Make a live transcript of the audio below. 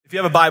If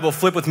you have a Bible,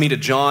 flip with me to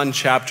John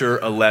chapter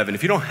 11.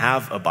 If you don't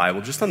have a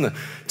Bible, just on the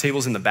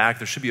tables in the back,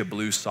 there should be a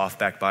blue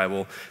softback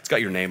Bible. It's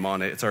got your name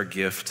on it. It's our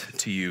gift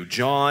to you.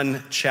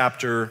 John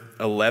chapter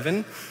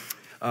 11.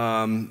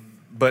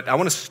 But I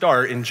want to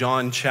start in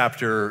John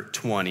chapter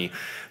 20.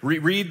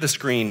 Read the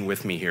screen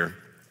with me here.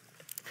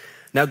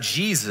 Now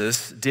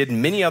Jesus did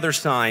many other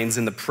signs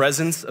in the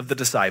presence of the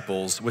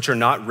disciples, which are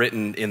not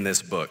written in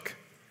this book.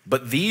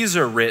 But these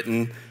are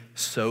written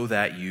so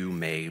that you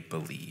may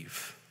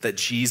believe that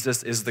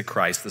Jesus is the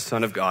Christ, the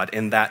Son of God,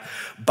 and that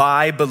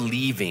by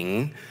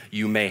believing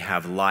you may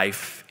have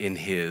life in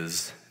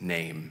his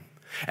name.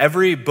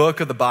 Every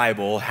book of the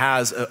Bible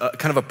has a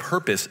kind of a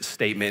purpose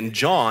statement. And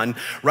John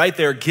right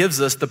there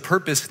gives us the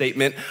purpose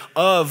statement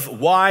of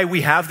why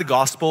we have the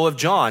Gospel of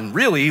John.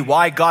 Really,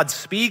 why God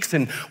speaks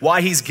and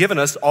why he's given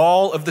us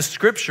all of the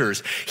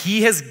scriptures.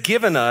 He has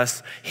given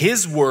us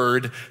his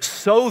word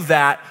so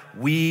that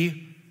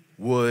we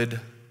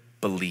would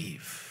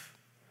believe.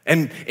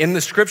 And in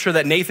the scripture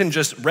that Nathan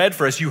just read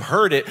for us, you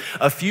heard it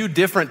a few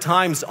different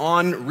times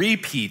on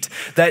repeat,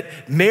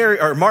 that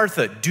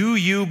Martha, do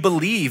you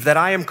believe that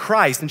I am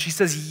Christ? And she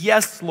says,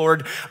 yes,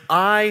 Lord,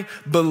 I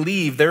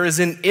believe. There is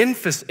an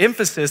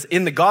emphasis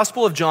in the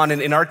Gospel of John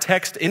and in our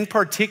text in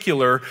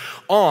particular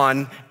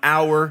on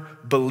our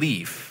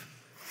belief.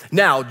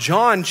 Now,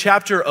 John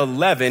chapter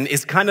 11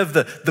 is kind of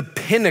the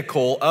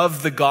pinnacle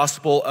of the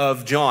Gospel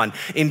of John.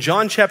 In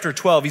John chapter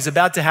 12, he's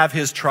about to have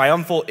his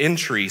triumphal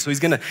entry. So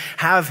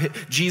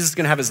Jesus is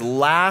going to have his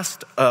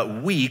last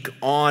week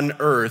on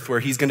earth where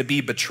he's going to be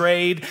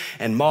betrayed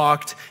and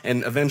mocked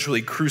and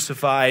eventually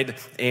crucified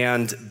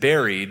and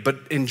buried. But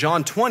in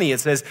John 20, it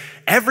says,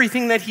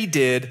 everything that he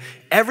did,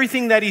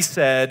 everything that he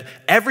said,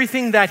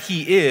 everything that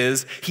he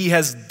is, he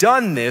has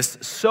done this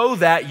so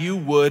that you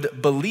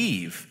would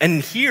believe.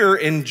 And here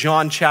in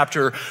John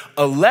chapter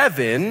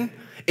 11,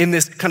 in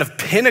this kind of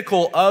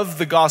pinnacle of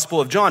the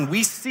Gospel of John,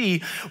 we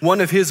see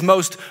one of his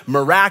most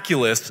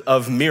miraculous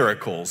of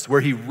miracles,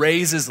 where he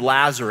raises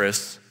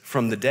Lazarus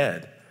from the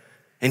dead.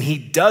 And he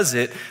does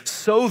it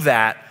so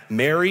that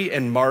Mary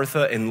and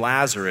Martha and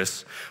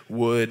Lazarus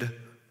would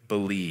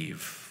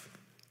believe.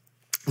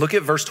 Look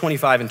at verse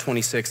 25 and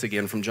 26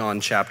 again from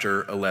John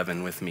chapter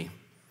 11 with me.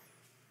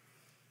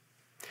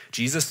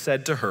 Jesus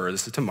said to her,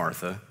 this is to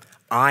Martha,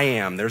 I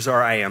am, there's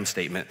our I am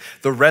statement,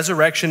 the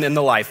resurrection and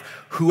the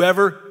life.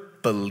 Whoever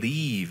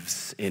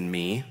believes in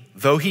me,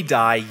 though he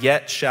die,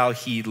 yet shall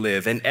he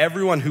live. And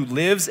everyone who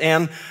lives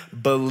and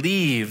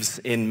believes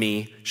in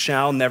me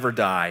shall never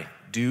die.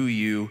 Do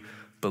you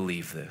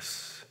believe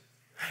this?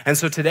 And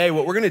so today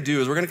what we're going to do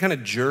is we're going to kind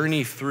of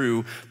journey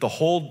through the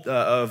whole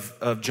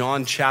of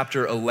John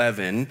chapter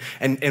 11.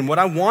 And what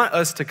I want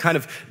us to kind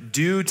of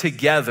do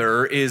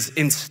together is,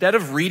 instead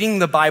of reading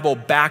the Bible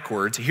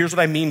backwards, here's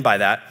what I mean by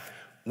that.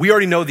 We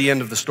already know the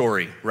end of the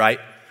story, right?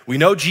 We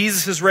know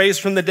Jesus is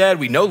raised from the dead.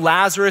 We know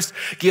Lazarus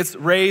gets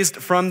raised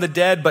from the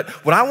dead. But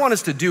what I want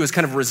us to do is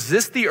kind of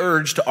resist the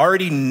urge to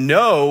already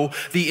know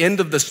the end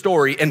of the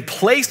story and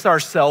place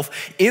ourselves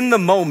in the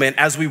moment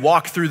as we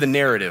walk through the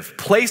narrative.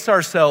 Place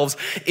ourselves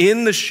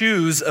in the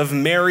shoes of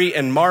Mary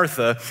and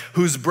Martha,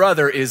 whose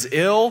brother is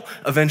ill,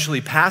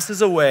 eventually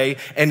passes away,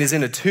 and is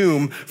in a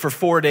tomb for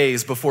 4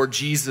 days before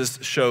Jesus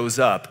shows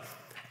up.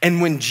 And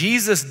when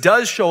Jesus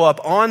does show up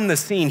on the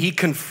scene, he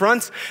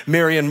confronts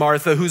Mary and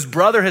Martha, whose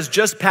brother has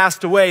just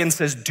passed away, and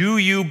says, do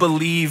you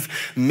believe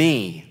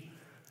me?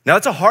 Now,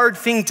 it's a hard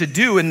thing to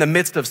do in the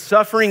midst of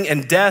suffering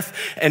and death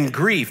and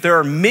grief. There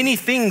are many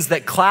things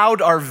that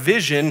cloud our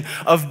vision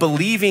of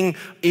believing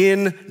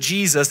in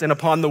Jesus and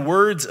upon the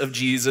words of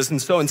Jesus.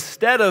 And so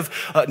instead of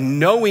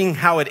knowing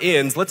how it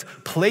ends, let's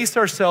place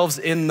ourselves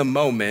in the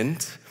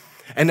moment.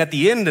 And at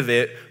the end of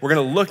it, we're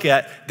going to look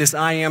at this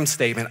I am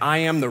statement. I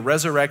am the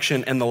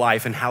resurrection and the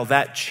life, and how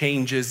that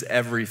changes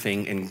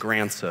everything and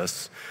grants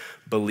us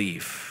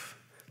belief.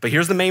 But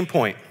here's the main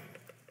point.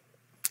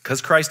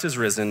 Because Christ is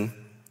risen,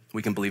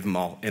 we can believe him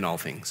in all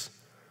things.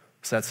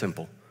 It's that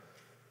simple.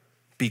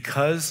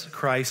 Because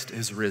Christ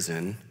is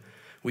risen,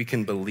 we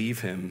can believe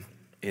him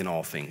in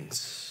all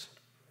things.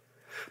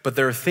 But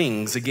there are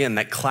things, again,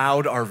 that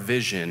cloud our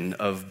vision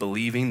of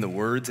believing the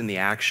words and the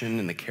action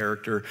and the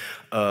character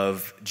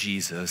of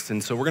Jesus.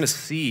 And so we're going to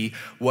see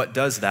what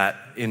does that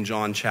in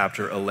John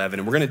chapter 11.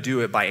 And we're going to do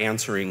it by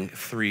answering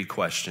 3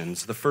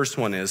 questions. The first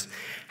one is,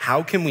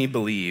 how can we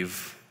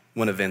believe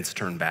when events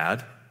turn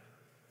bad?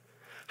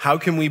 How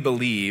can we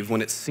believe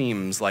when it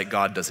seems like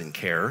God doesn't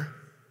care?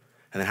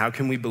 And then how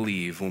can we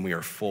believe when we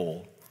are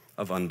full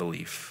of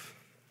unbelief?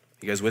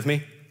 You guys with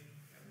me?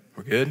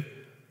 We're good?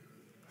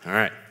 All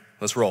right.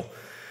 Let's roll.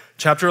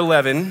 Chapter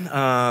 11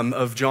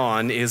 of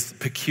John is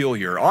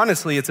peculiar.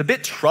 Honestly, it's a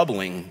bit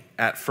troubling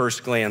at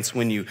first glance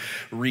when you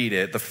read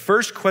it. The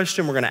first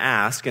question we're going to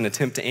ask and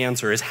attempt to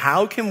answer is,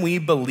 how can we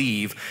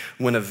believe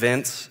when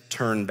events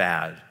turn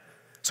bad?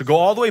 So go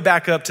all the way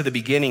back up to the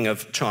beginning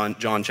of John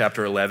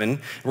chapter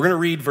 11. We're going to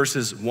read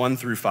verses 1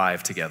 through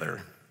 5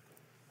 together.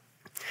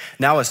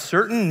 Now a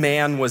certain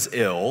man was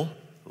ill,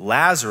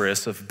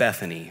 Lazarus of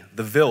Bethany,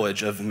 the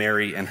village of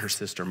Mary and her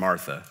sister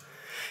Martha.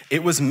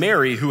 It was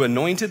Mary who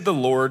anointed the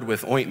Lord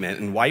with ointment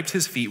and wiped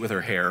his feet with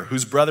her hair,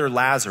 whose brother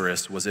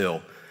Lazarus was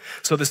ill.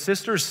 So the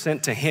sisters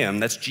sent to him,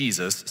 that's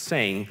Jesus,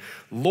 saying,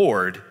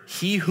 Lord,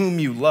 he whom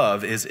you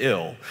love is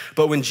ill.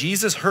 But when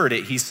Jesus heard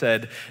it, he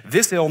said,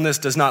 this illness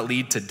does not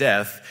lead to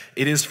death.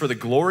 It is for the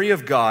glory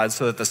of God,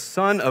 so that the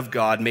Son of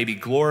God may be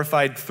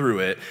glorified through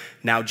it.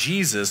 Now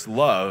Jesus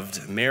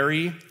loved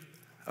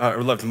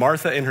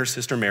Martha and her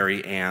sister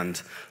Mary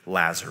and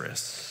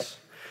Lazarus.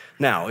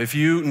 Now, if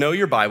you know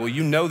your Bible,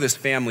 you know this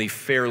family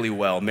fairly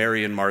well,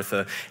 Mary and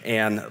Martha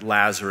and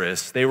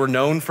Lazarus. They were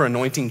known for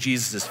anointing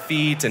Jesus'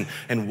 feet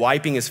and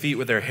wiping his feet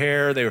with their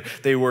hair.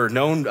 They were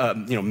known,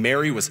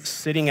 Mary was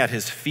sitting at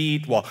his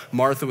feet while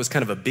Martha was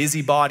kind of a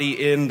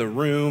busybody in the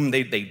room.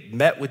 They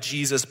met with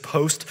Jesus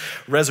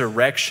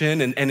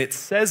post-resurrection, and it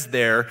says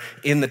there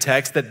in the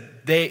text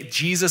that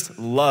Jesus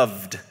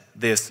loved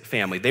this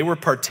family. They were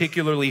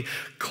particularly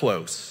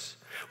close.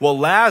 Well,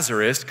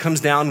 Lazarus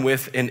comes down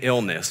with an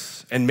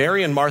illness, and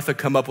Mary and Martha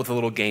come up with a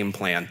little game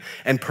plan.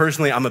 And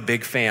personally, I'm a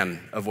big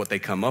fan of what they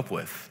come up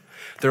with.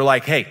 They're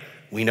like, hey,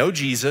 we know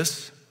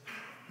Jesus.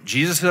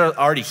 Jesus has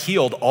already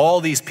healed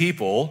all these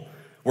people.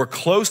 We're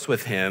close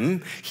with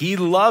him. He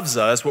loves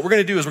us. What we're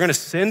going to do is we're going to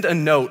send a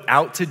note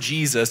out to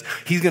Jesus.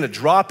 He's going to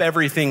drop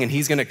everything, and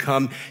he's going to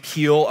come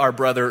heal our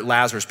brother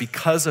Lazarus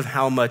because of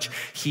how much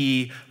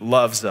he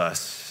loves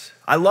us.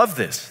 I love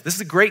this. This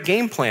is a great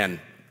game plan.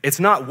 It's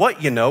not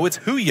what you know, it's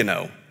who you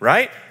know,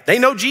 right? They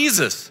know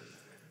Jesus.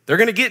 They're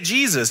going to get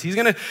Jesus. He's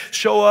going to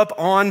show up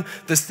on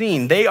the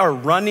scene. They are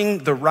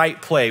running the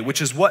right play,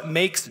 which is what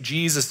makes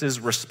Jesus'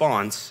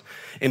 response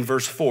in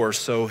verse 4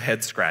 so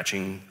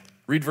head-scratching.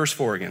 Read verse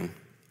 4 again.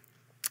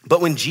 But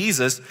when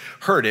Jesus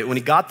heard it, when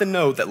he got the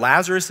note that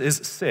Lazarus is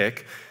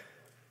sick,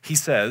 he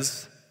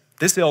says,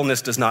 this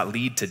illness does not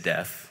lead to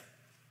death.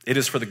 It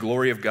is for the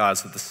glory of God,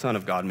 so that the Son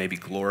of God may be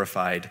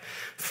glorified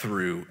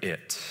through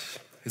it.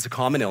 It's a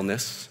common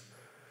illness.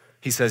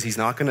 He says he's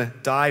not going to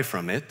die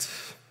from it.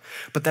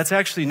 But that's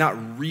actually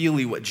not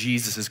really what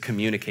Jesus is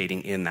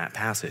communicating in that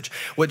passage.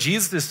 What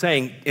Jesus is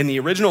saying in the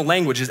original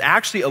language is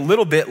actually a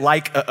little bit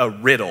like a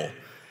riddle.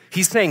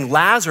 He's saying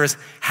Lazarus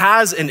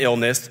has an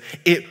illness.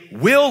 It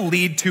will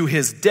lead to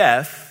his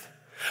death,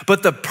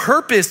 but the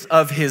purpose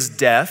of his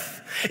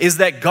death is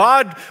that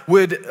God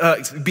would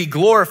be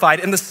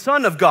glorified and the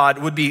Son of God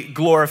would be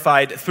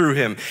glorified through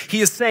him.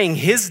 He is saying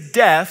his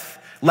death,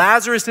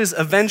 Lazarus'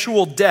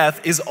 eventual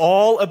death, is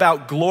all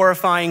about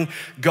glorifying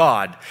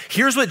God.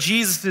 Here's what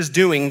Jesus is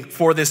doing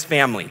for this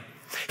family.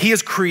 He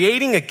is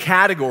creating a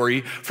category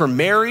for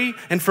Mary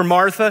and for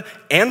Martha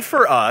and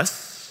for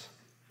us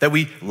that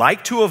we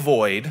like to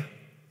avoid,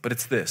 but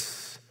it's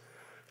this: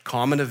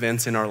 common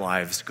events in our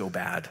lives go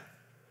bad,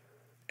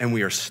 and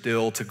we are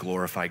still to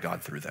glorify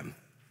God through them.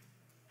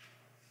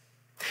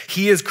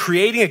 He is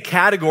creating a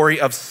category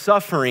of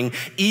suffering,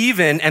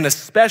 even and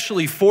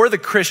especially for the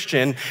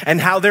Christian, and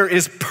how there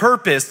is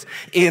purpose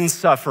in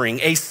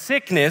suffering. A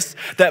sickness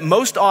that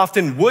most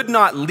often would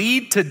not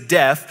lead to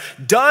death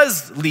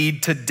does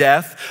lead to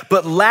death,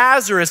 but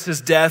Lazarus'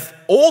 death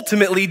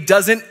ultimately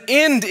doesn't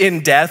end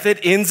in death.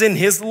 It ends in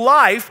his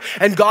life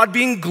and God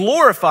being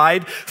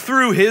glorified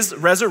through his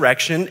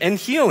resurrection and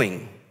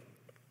healing.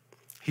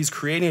 He's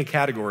creating a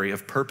category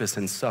of purpose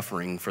and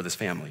suffering for this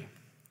family.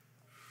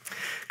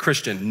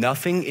 Christian,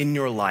 nothing in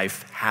your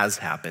life has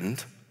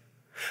happened,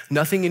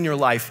 nothing in your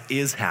life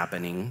is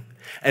happening,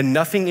 and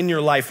nothing in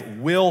your life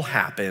will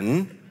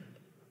happen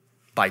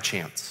by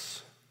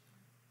chance.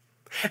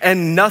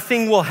 And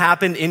nothing will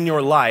happen in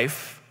your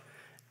life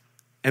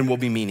and will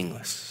be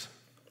meaningless.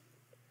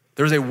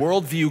 There's a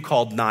worldview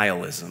called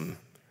nihilism.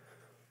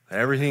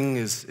 Everything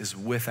is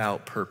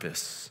without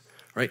purpose,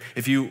 right?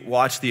 If you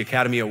watch the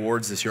Academy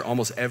Awards this year,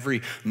 almost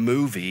every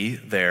movie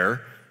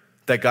there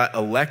that got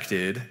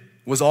elected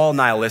was all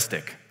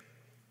nihilistic.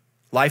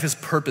 Life is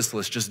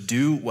purposeless. Just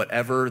do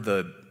whatever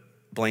the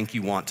blank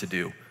you want to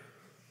do,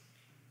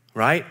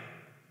 right?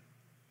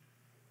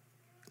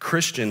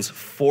 Christians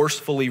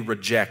forcefully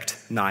reject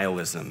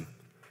nihilism.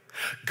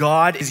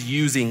 God is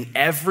using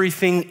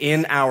everything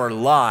in our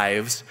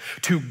lives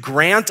to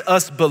grant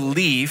us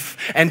belief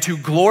and to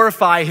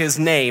glorify his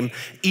name,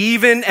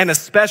 even and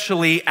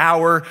especially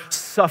our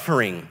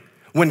suffering.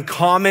 When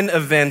common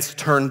events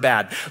turn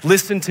bad.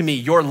 Listen to me,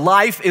 your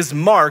life is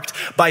marked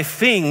by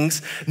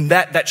things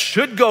that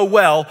should go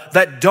well,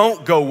 that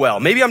don't go well.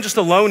 Maybe I'm just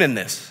alone in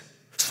this.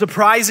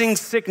 Surprising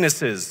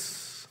sicknesses,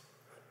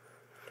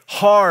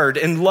 hard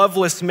and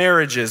loveless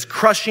marriages,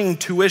 crushing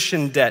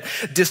tuition debt,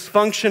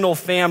 dysfunctional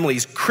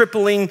families,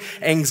 crippling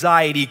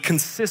anxiety,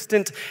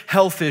 consistent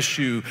health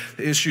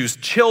issues,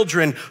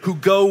 children who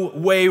go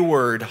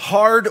wayward,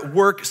 hard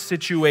work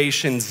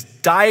situations,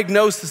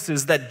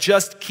 diagnoses that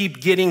just keep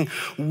getting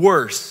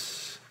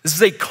worse. This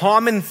is a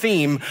common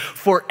theme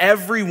for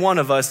every one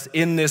of us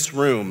in this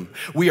room.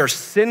 We are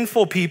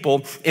sinful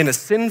people in a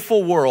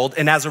sinful world,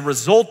 and as a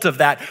result of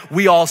that,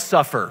 we all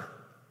suffer.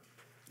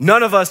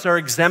 None of us are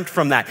exempt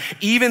from that.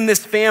 Even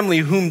this family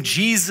whom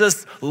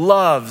Jesus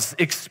loves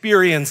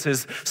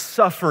experiences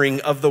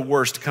suffering of the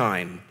worst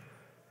kind.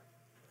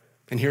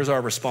 And here's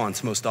our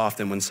response most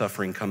often when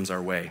suffering comes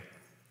our way.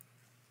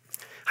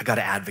 I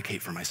gotta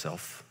advocate for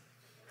myself.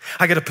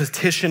 I gotta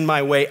petition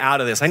my way out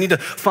of this. I need to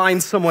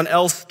find someone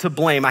else to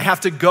blame. I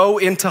have to go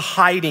into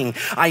hiding.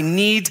 I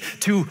need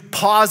to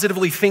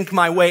positively think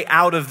my way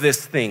out of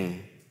this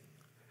thing.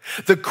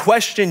 The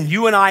question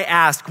you and I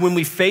ask when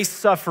we face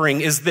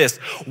suffering is this: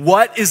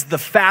 what is the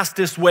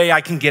fastest way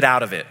I can get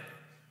out of it?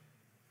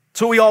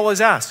 That's what we always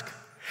ask.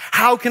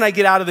 How can I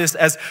get out of this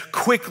as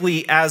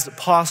quickly as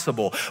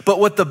possible? But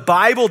what the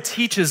Bible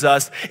teaches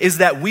us is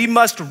that we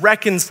must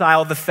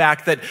reconcile the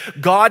fact that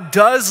God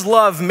does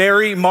love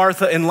Mary,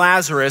 Martha, and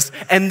Lazarus,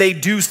 and they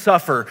do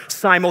suffer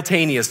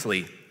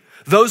simultaneously.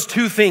 Those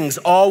two things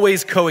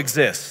always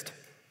coexist.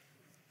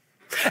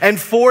 And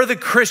for the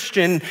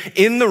Christian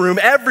in the room,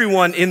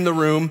 everyone in the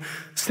room,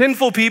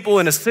 sinful people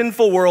in a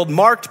sinful world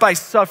marked by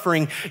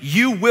suffering,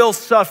 you will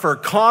suffer.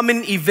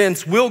 Common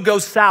events will go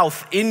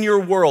south in your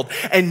world.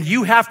 And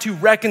you have to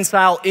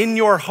reconcile in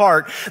your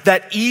heart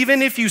that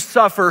even if you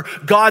suffer,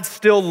 God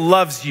still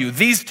loves you.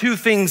 These two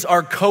things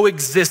are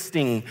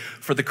coexisting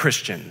for the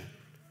Christian.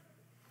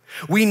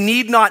 We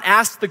need not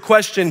ask the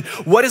question,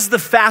 what is the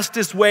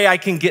fastest way I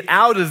can get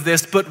out of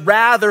this? But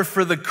rather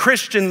for the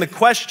Christian, the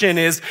question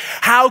is,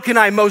 how can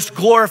I most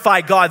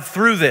glorify God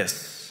through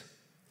this?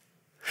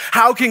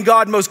 How can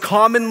God most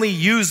commonly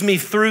use me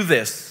through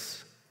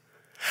this?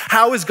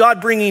 How is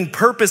God bringing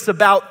purpose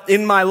about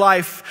in my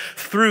life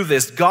through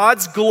this?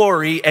 God's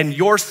glory and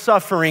your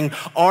suffering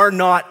are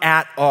not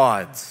at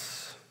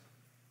odds.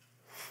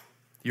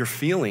 Your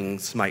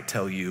feelings might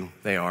tell you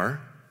they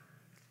are.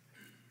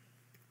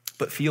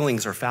 But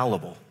feelings are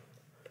fallible.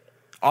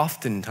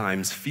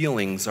 Oftentimes,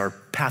 feelings are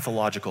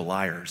pathological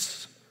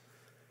liars.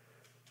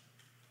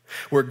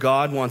 Where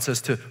God wants us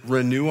to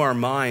renew our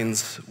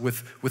minds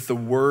with the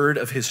word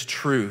of his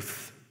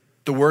truth,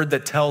 the word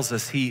that tells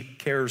us he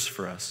cares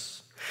for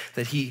us,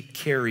 that he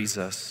carries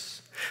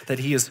us, that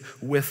he is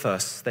with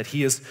us, that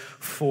he is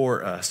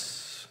for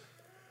us.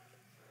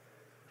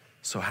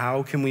 So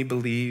how can we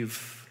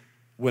believe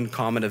when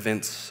common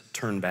events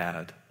turn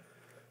bad?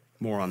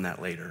 More on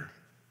that later.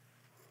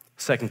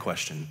 Second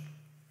question,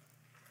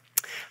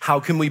 how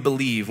can we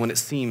believe when it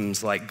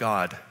seems like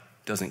God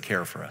doesn't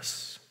care for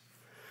us?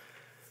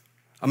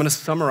 I'm gonna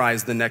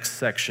summarize the next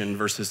section,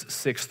 verses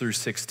 6 through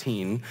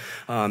 16,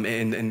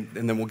 and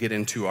then we'll get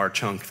into our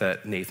chunk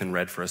that Nathan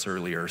read for us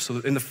earlier. So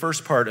in the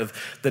first part of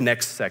the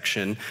next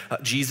section,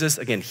 Jesus,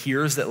 again,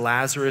 hears that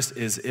Lazarus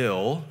is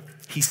ill.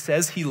 He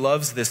says he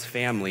loves this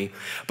family,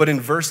 but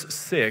in verse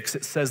 6,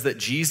 it says that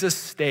Jesus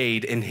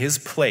stayed in his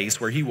place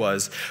where he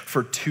was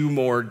for 2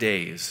 more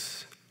days.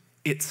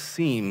 It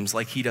seems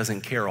like he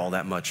doesn't care all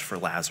that much for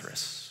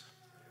Lazarus.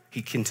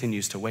 He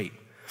continues to wait.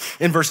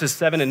 In verses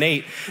 7 and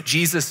 8,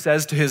 Jesus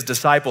says to his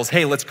disciples,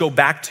 hey, let's go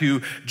back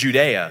to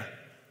Judea.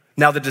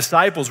 Now the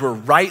disciples were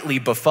rightly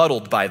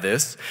befuddled by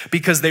this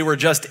because they were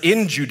just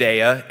in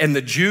Judea and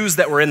the Jews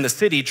that were in the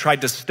city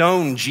tried to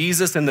stone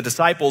Jesus and the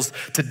disciples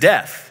to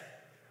death.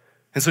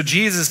 And so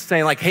Jesus is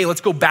saying like, hey, let's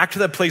go back to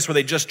that place where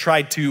they just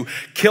tried to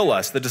kill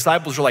us. The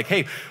disciples are like,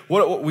 hey,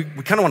 we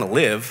kind of want to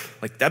live.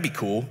 Like, that'd be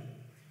cool.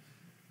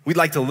 We'd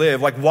like to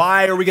live. Like,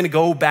 why are we going to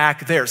go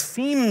back there?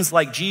 Seems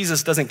like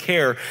Jesus doesn't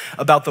care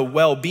about the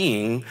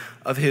well-being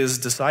of his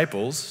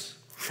disciples.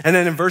 And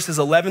then in verses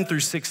 11 through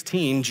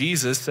 16,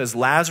 Jesus says,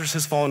 Lazarus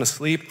has fallen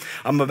asleep.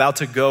 I'm about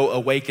to go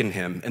awaken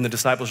him. And the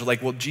disciples are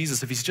like, well,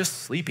 Jesus, if he's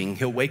just sleeping,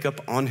 he'll wake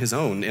up on his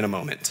own in a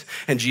moment.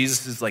 And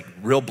Jesus is like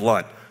real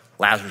blunt.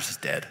 Lazarus is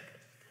dead.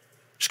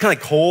 Just kind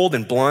of cold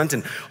and blunt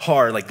and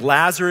hard. Like,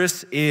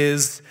 Lazarus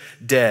is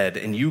dead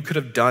and you could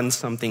have done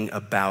something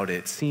about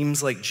it.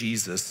 Seems like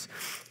Jesus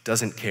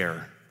doesn't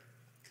care.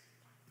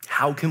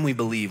 How can we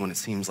believe when it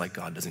seems like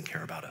God doesn't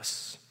care about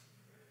us?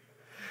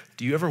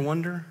 Do you ever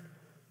wonder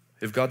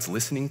if God's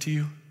listening to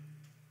you? Do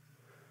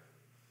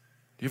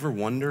you ever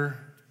wonder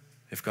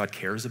if God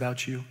cares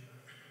about you?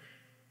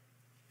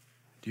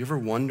 Do you ever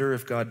wonder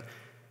if God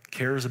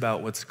cares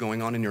about what's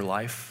going on in your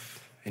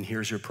life and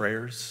hears your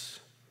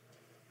prayers?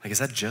 Like, is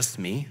that just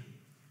me?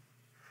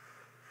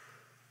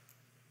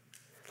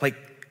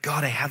 Like,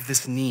 God, I have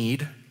this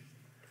need.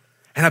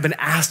 And I've been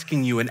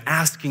asking you and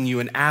asking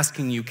you and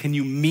asking you, can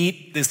you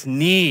meet this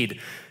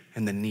need?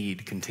 And the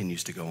need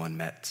continues to go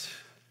unmet.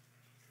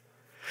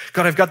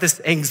 God, I've got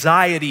this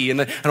anxiety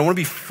and I want to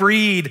be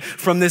freed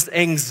from this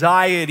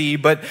anxiety,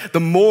 but the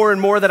more and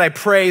more that I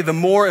pray, the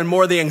more and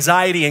more the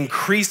anxiety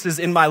increases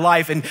in my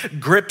life and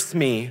grips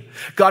me.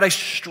 God, I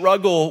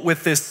struggle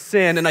with this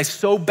sin and I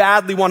so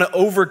badly want to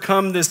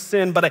overcome this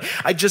sin, but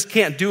I just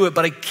can't do it,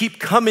 but I keep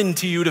coming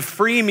to you to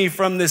free me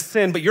from this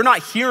sin, but you're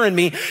not hearing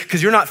me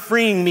because you're not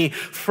freeing me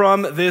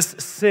from this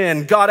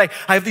sin. God,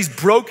 I have these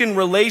broken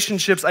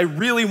relationships. I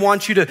really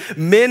want you to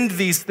mend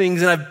these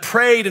things, and I've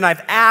prayed and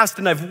I've asked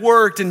and I've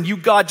worked, and you,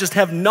 God, just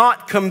have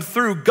not come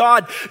through.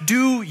 God,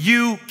 do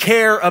you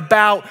care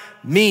about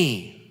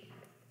me?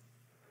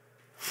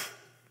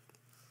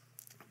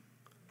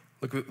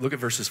 Look at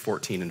verses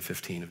 14 and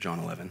 15 of John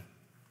 11.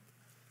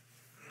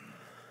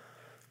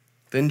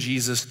 Then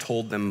Jesus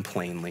told them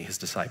plainly, his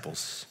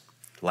disciples,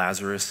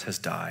 Lazarus has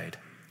died.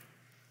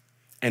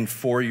 And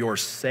for your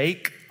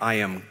sake, I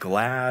am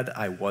glad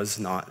I was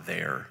not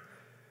there,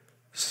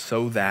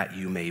 so that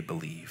you may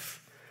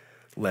believe.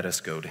 Let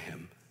us go to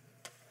him.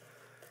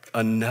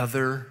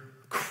 Another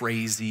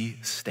crazy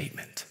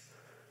statement.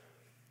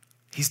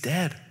 He's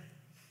dead,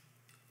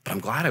 but I'm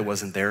glad I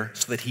wasn't there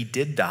so that he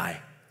did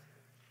die.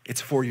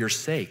 It's for your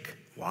sake.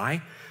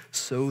 Why?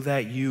 So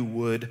that you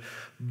would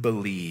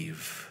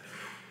believe.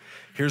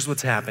 Here's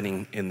what's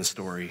happening in the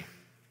story.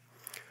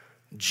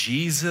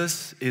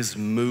 Jesus is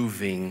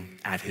moving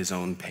at his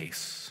own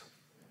pace.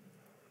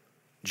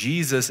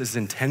 Jesus is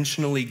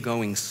intentionally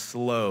going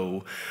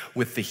slow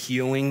with the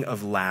healing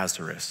of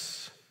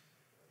Lazarus.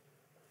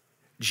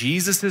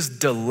 Jesus'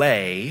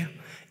 delay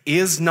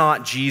is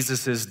not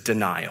Jesus'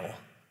 denial.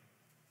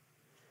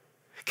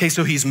 Okay,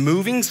 so he's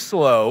moving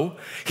slow.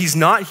 He's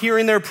not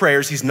hearing their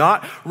prayers. He's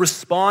not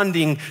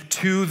responding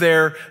to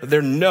their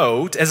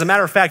note. As a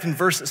matter of fact, in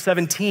verse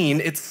 17,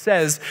 it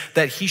says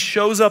that he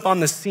shows up on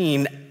the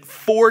scene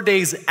 4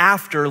 days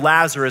after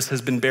Lazarus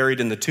has been buried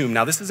in the tomb.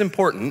 Now, this is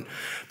important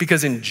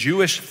because in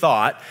Jewish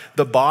thought,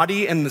 the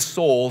body and the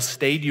soul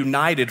stayed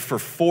united for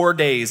 4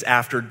 days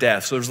after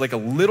death. So there's like a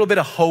little bit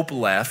of hope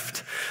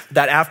left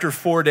that after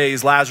 4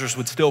 days, Lazarus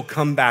would still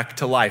come back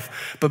to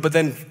life. But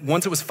then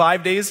once it was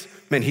 5 days,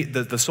 man,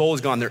 the soul is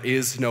gone. There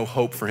is no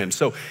hope for him.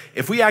 So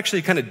if we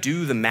actually kind of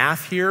do the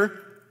math here,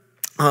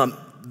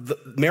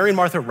 Mary and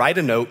Martha write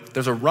a note.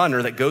 There's a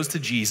runner that goes to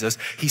Jesus.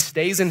 He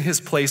stays in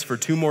his place for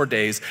 2 more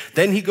days.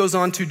 Then he goes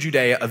on to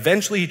Judea.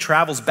 Eventually he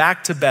travels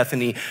back to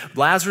Bethany.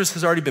 Lazarus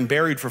has already been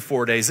buried for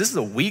 4 days. This is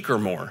a week or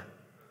more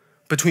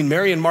between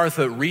Mary and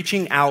Martha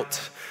reaching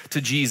out to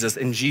Jesus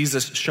and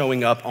Jesus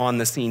showing up on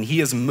the scene. He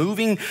is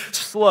moving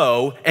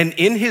slow, and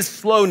in his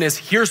slowness,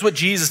 here's what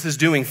Jesus is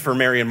doing for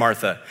Mary and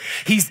Martha.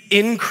 He's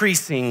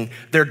increasing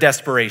their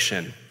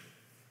desperation.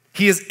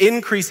 He is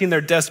increasing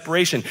their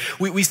desperation.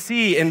 We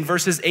see in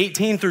verses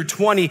 18 through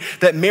 20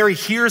 that Mary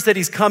hears that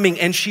he's coming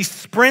and she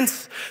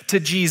sprints to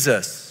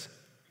Jesus.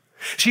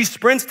 She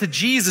sprints to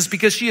Jesus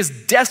because she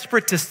is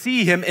desperate to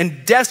see him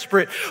and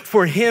desperate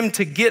for him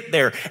to get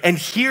there. And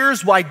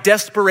here's why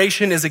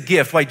desperation is a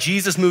gift, why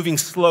Jesus moving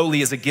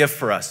slowly is a gift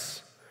for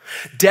us.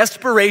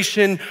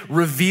 Desperation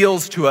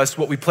reveals to us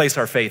what we place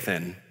our faith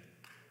in.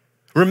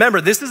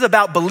 Remember, this is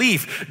about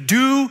belief.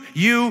 Do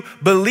you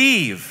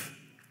believe?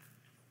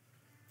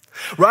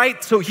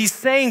 Right? So he's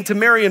saying to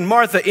Mary and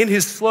Martha in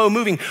his slow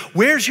moving,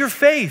 where's your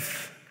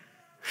faith?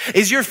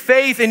 Is your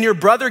faith in your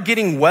brother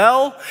getting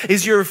well?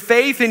 Is your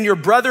faith in your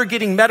brother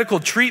getting medical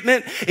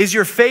treatment? Is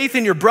your faith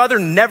in your brother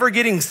never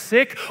getting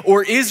sick?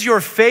 Or is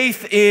your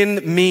faith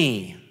in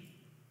me?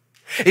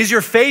 Is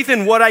your faith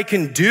in what I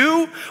can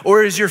do?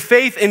 Or is your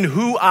faith in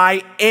who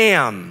I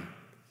am?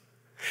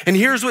 And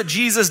here's what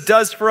Jesus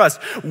does for us.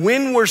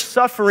 When we're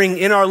suffering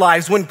in our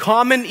lives, when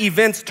common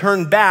events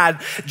turn bad,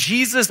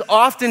 Jesus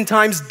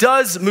oftentimes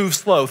does move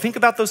slow. Think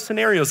about those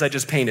scenarios I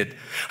just painted.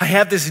 I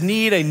have this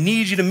need, I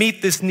need you to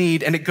meet this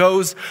need, and it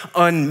goes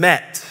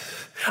unmet.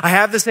 I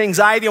have this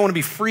anxiety, I want to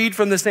be freed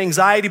from this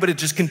anxiety, but it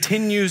just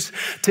continues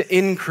to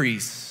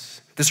increase.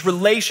 This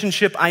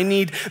relationship I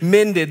need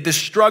mended, this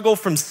struggle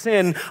from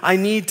sin I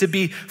need to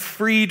be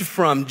freed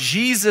from.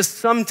 Jesus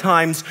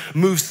sometimes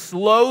moves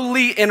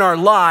slowly in our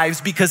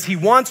lives because he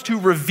wants to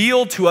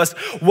reveal to us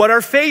what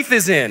our faith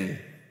is in.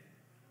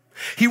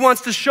 He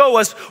wants to show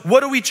us,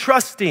 what are we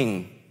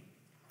trusting?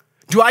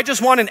 Do I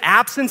just want an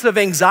absence of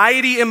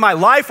anxiety in my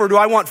life, or do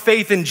I want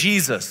faith in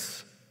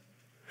Jesus?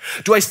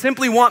 Do I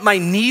simply want my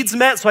needs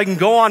met so I can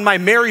go on my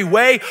merry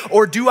way,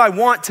 or do I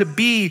want to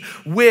be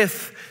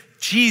with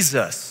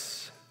Jesus?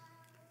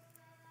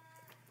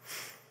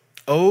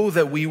 Oh,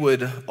 that we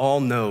would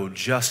all know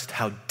just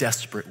how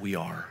desperate we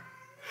are.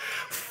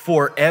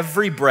 For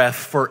every breath,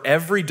 for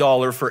every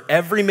dollar, for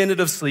every minute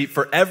of sleep,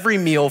 for every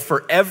meal,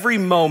 for every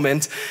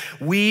moment,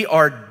 we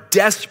are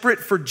desperate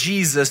for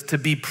Jesus to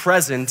be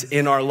present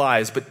in our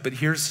lives. But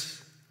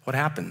here's what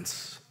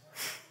happens.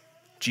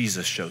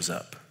 Jesus shows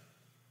up.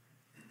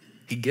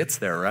 He gets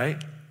there,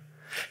 right?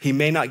 He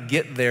may not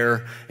get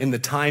there in the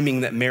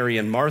timing that Mary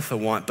and Martha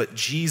want, but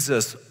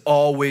Jesus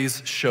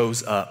always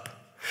shows up.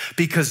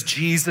 Because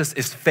Jesus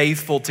is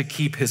faithful to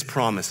keep his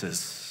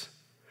promises.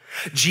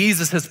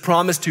 Jesus has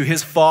promised to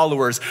his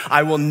followers,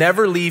 I will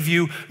never leave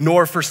you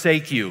nor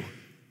forsake you.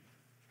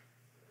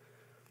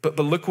 But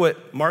look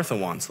what Martha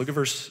wants. Look at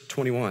verse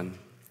 21.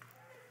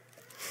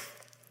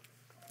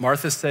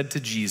 Martha said to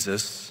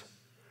Jesus,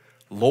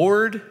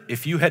 Lord,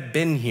 if you had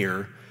been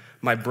here,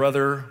 my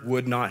brother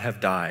would not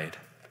have died.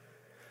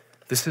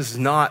 This is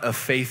not a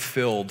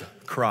faith-filled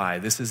cry.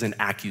 This is an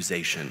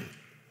accusation.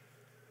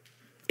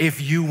 If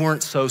you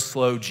weren't so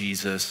slow,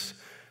 Jesus,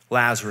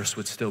 Lazarus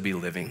would still be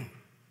living.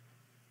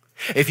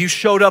 If you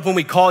showed up when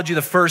we called you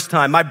the first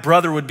time, my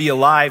brother would be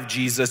alive,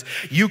 Jesus.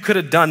 You could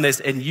have done this,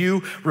 and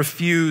you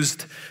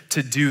refused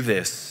to do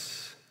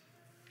this.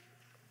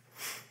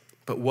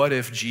 But what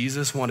if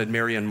Jesus wanted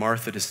Mary and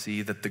Martha to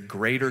see that the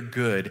greater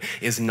good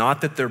is not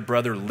that their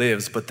brother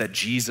lives, but that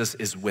Jesus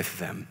is with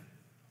them?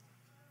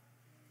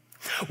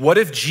 What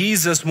if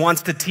Jesus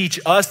wants to teach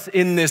us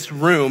in this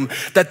room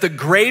that the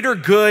greater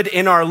good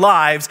in our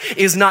lives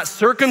is not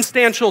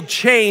circumstantial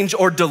change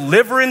or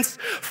deliverance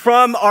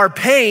from our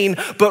pain,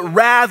 but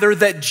rather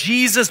that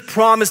Jesus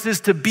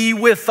promises to be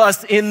with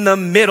us in the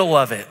middle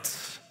of it?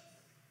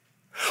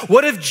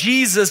 What if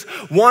Jesus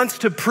wants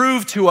to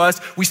prove to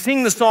us, we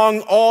sing the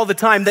song all the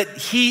time, that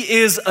he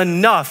is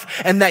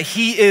enough and that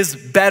he is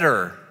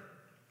better?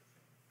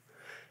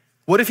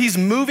 What if he's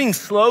moving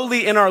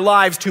slowly in our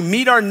lives to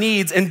meet our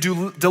needs and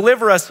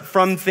deliver us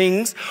from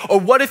things? Or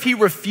what if he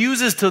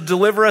refuses to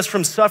deliver us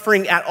from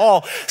suffering at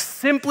all,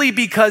 simply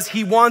because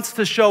he wants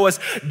to show us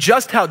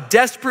just how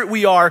desperate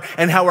we are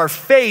and how our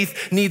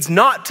faith needs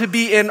not to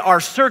be in our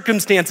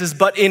circumstances,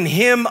 but in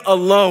him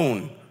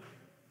alone?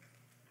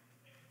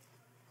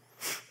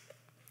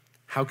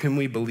 How can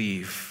we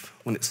believe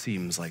when it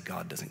seems like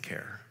God doesn't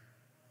care?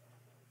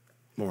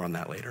 More on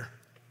that later.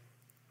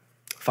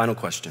 Final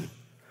question.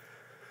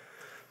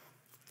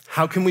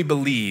 How can we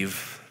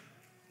believe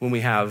when we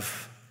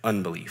have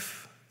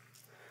unbelief?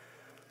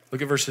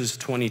 Look at verses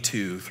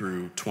 22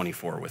 through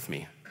 24 with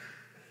me.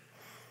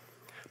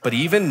 But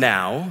even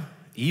now,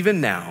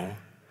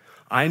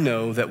 I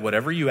know that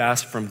whatever you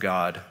ask from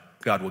God,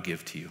 God will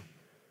give to you.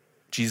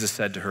 Jesus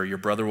said to her, your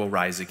brother will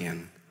rise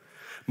again.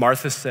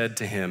 Martha said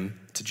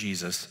to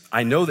Jesus,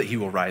 I know that he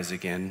will rise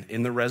again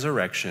in the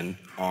resurrection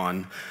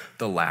on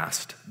the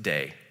last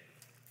day.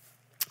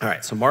 All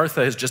right, so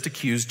Martha has just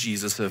accused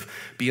Jesus of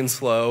being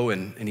slow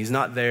and he's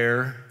not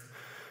there.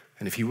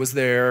 And if he was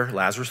there,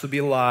 Lazarus would be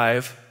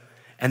alive.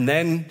 And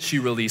then she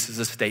releases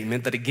a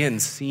statement that again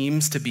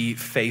seems to be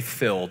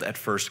faith-filled at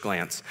first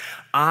glance.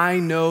 I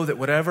know that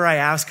whatever I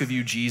ask of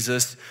you,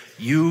 Jesus,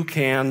 you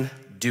can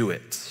do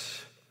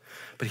it.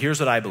 But here's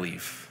what I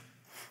believe.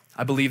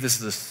 I believe this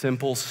is a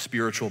simple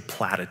spiritual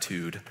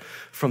platitude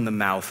from the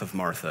mouth of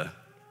Martha.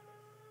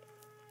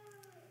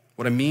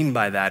 What I mean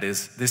by that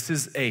is this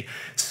is a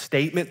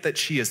statement that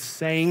she is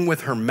saying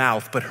with her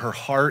mouth, but her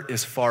heart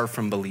is far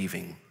from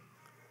believing.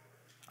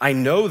 I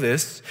know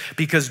this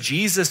because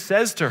Jesus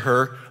says to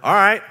her, all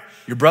right,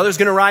 your brother's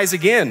gonna rise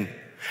again.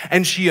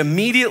 And she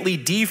immediately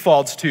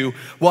defaults to,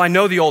 well, I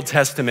know the Old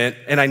Testament,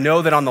 and I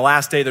know that on the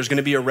last day there's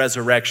gonna be a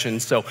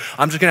resurrection, so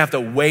I'm just gonna have to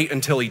wait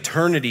until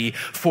eternity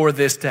for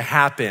this to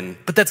happen.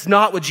 But that's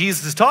not what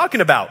Jesus is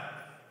talking about.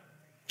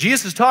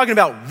 Jesus is talking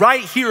about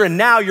right here and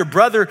now, your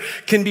brother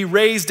can be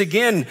raised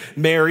again,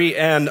 Mary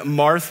and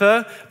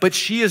Martha, but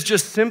she is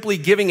just simply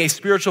giving a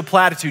spiritual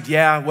platitude.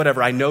 Yeah,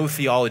 whatever, I know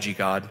theology,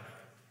 God.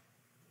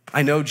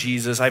 I know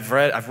Jesus, I've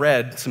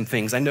read some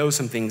things, I know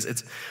some things,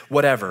 it's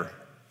whatever.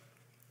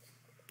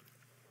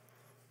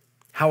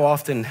 How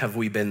often have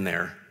we been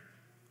there?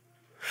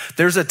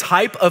 There's a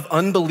type of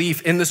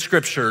unbelief in the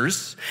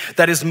scriptures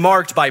that is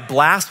marked by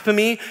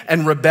blasphemy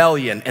and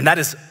rebellion, and that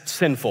is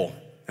sinful,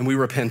 and we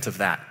repent of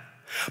that.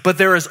 But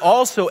there is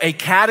also a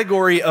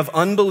category of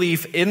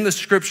unbelief in the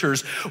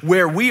scriptures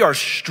where we are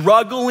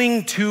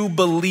struggling to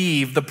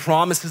believe the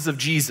promises of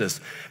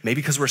Jesus. Maybe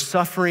because we're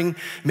suffering,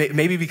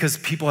 maybe because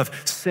people have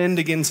sinned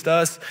against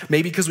us,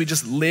 maybe because we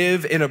just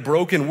live in a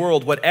broken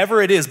world, whatever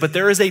it is. But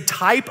there is a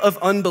type of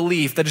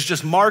unbelief that is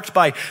just marked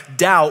by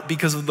doubt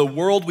because of the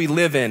world we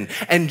live in.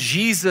 And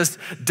Jesus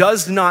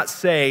does not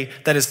say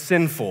that is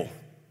sinful.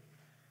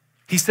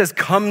 He says,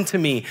 come to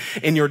me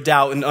in your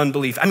doubt and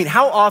unbelief. I mean,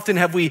 how often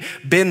have we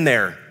been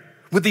there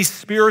with these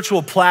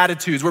spiritual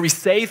platitudes where we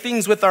say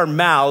things with our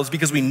mouths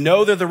because we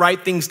know they're the right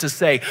things to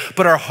say,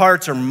 but our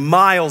hearts are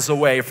miles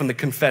away from the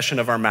confession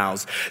of our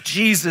mouths.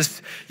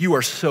 Jesus, you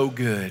are so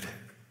good.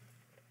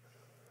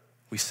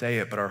 We say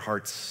it, but our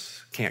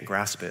hearts can't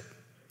grasp it.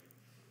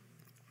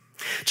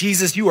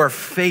 Jesus, you are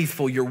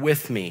faithful. You're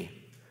with me.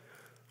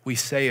 We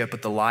say it,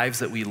 but the lives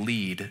that we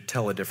lead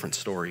tell a different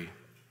story.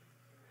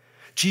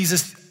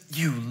 Jesus,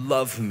 you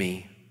love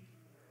me.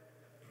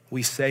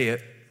 We say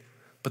it,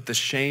 but the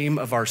shame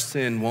of our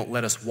sin won't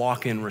let us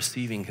walk in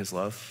receiving his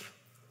love.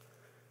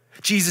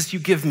 Jesus, you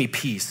give me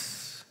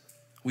peace.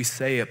 We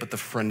say it, but the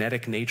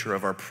frenetic nature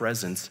of our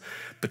presence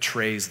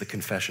betrays the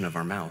confession of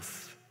our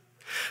mouth.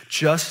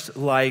 Just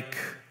like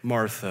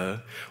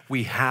Martha,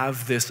 we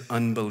have this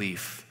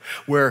unbelief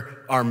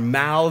where our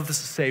mouths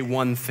say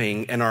one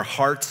thing and our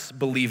hearts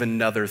believe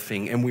another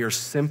thing, and we are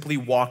simply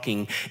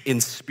walking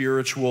in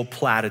spiritual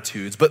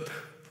platitudes. But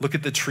look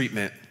at the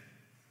treatment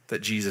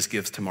that Jesus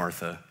gives to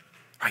Martha.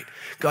 Right,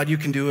 God, you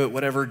can do it,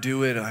 whatever,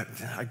 do it.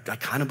 I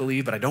kind of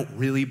believe, but I don't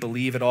really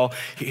believe at all.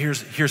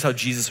 Here's how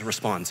Jesus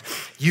responds.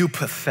 You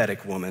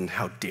pathetic woman,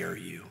 how dare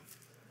you?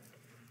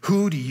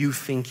 Who do you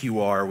think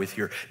you are with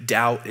your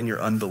doubt and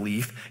your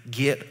unbelief?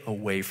 Get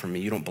away from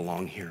me, you don't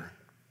belong here.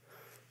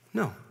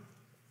 No.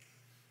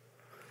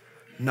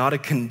 Not a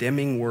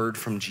condemning word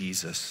from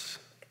Jesus.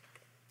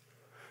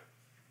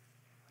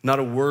 Not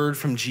a word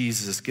from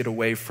Jesus, get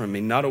away from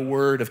me. Not a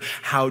word of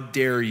how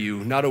dare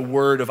you. Not a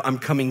word of I'm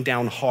coming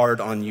down hard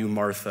on you,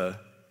 Martha.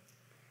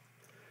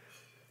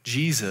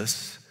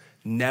 Jesus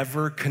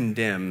never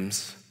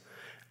condemns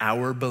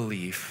our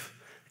belief,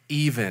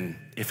 even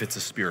if it's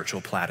a spiritual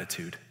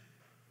platitude.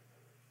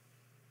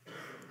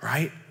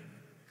 Right?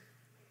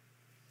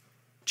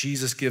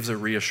 Jesus gives a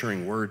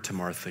reassuring word to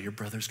Martha. Your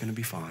brother's gonna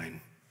be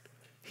fine.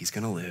 He's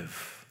gonna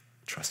live.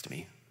 Trust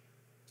me.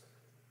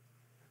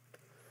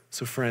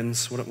 So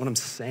friends, what I'm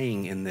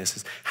saying in this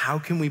is, how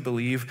can we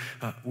believe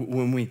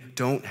when we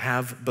don't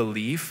have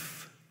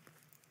belief?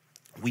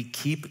 We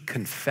keep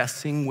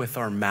confessing with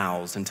our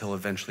mouths until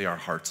eventually our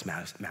hearts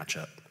match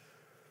up.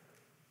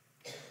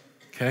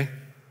 Okay?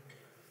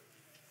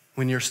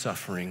 When you're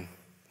suffering,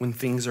 when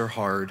things are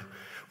hard,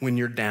 when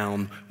you're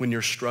down, when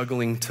you're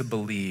struggling to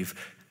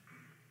believe,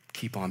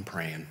 keep on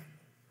praying.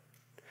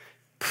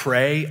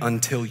 Pray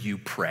until you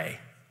pray.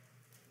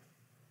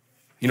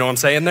 You know what I'm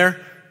saying there?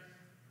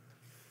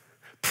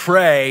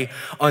 Pray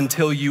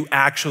until you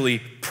actually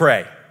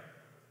pray.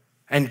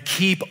 And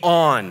keep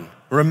on.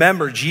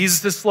 Remember,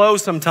 Jesus is slow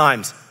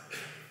sometimes.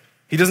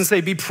 He doesn't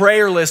say be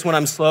prayerless when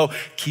I'm slow.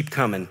 Keep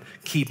coming,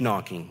 keep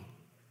knocking.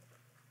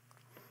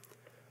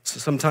 So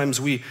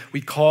sometimes we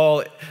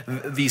call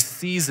these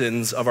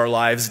seasons of our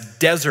lives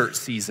desert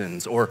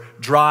seasons or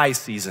dry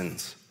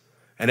seasons.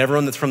 And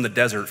everyone that's from the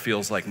desert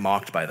feels like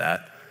mocked by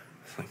that.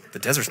 Like, the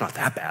desert's not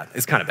that bad.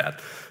 It's kind of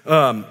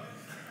bad.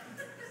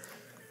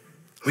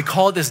 We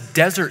call it this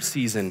desert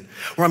season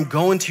where I'm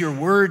going to your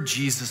word,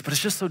 Jesus, but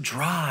it's just so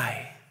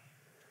dry.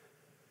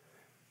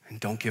 And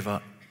don't give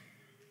up.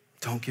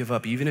 Don't give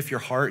up. Even if your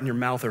heart and your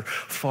mouth are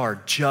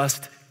far,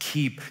 just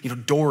keep,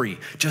 Dory,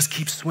 just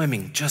keep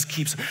swimming. Just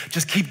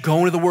keep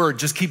going to the word.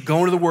 Just keep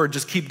going to the word.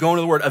 Just keep going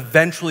to the word.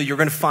 Eventually, you're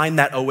going to find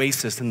that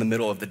oasis in the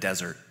middle of the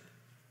desert.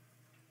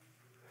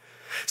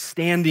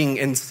 Standing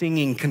and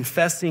singing,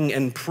 confessing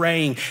and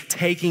praying,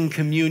 taking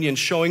communion,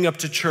 showing up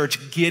to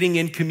church, getting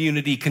in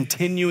community,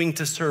 continuing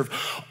to serve.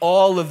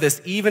 All of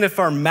this, even if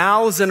our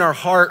mouths and our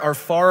heart are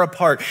far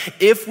apart,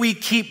 if we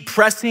keep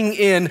pressing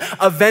in,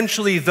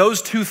 eventually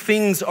those two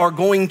things are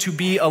going to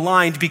be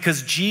aligned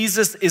because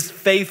Jesus is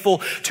faithful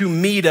to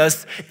meet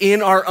us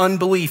in our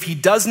unbelief. He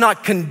does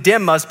not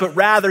condemn us, but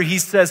rather he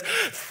says,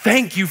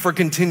 thank you for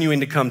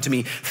continuing to come to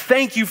me.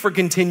 Thank you for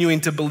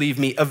continuing to believe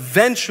me.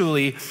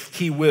 Eventually,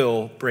 he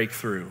will break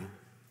through.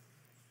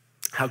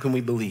 How can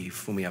we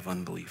believe when we have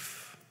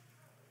unbelief?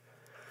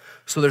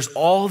 So there's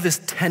all this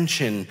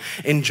tension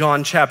in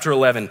John chapter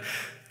 11.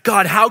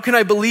 God, how can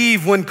I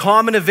believe when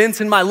common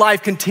events in my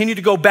life continue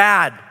to go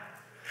bad?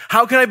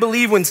 How can I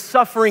believe when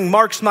suffering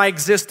marks my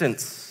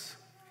existence?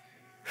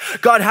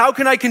 God, how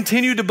can I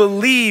continue to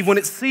believe when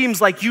it seems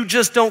like you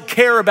just don't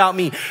care about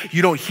me?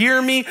 You don't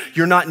hear me,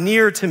 you're not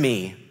near to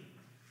me.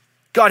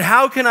 God,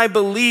 how can I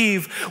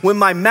believe when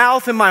my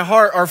mouth and my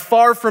heart are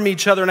far from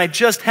each other and I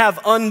just have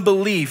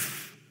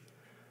unbelief?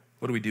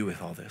 What do we do with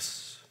all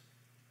this?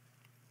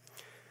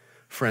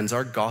 Friends,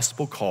 our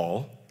gospel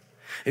call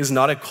is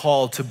not a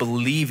call to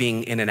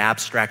believing in an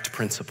abstract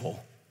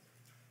principle.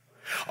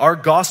 Our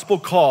gospel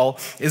call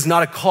is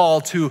not a call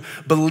to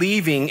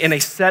believing in a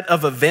set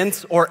of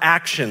events or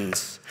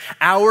actions.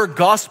 Our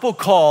gospel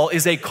call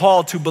is a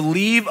call to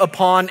believe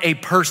upon a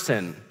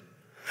person.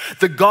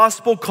 The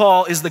gospel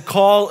call is the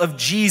call of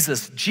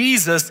Jesus.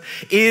 Jesus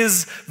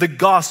is the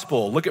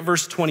gospel. Look at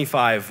verse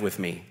 25 with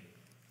me.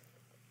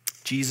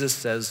 Jesus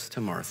says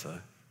to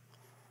Martha,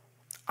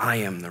 I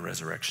am the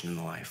resurrection and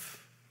the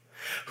life.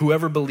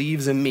 Whoever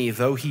believes in me,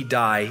 though he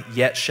die,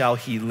 yet shall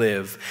he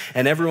live.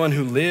 And everyone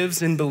who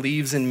lives and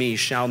believes in me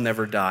shall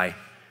never die.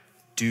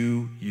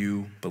 Do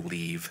you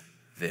believe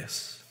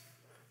this?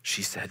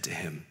 She said to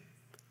him,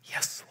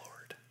 yes,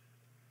 Lord,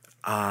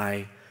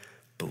 I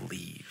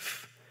believe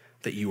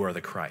that you are the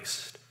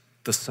Christ,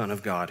 the Son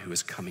of God who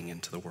is coming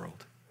into the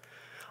world.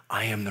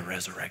 I am the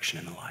resurrection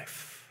and the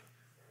life.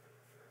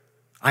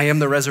 I am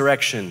the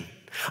resurrection.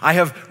 I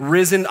have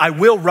risen, I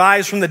will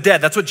rise from the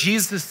dead. That's what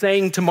Jesus is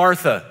saying to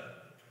Martha.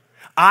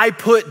 I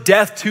put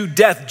death to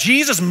death.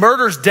 Jesus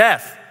murders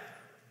death.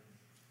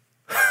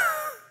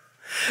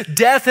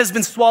 Death has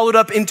been swallowed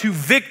up into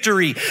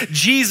victory.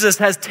 Jesus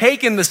has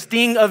taken the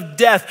sting of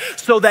death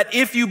so that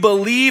if you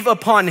believe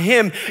upon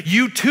him,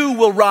 you too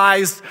will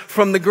rise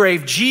from the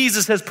grave.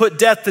 Jesus has put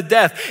death to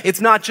death.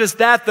 It's not just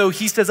that though.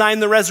 He says, I am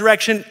the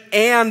resurrection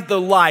and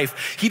the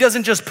life. He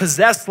doesn't just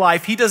possess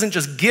life. He doesn't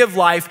just give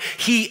life.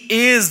 He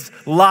is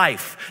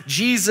life.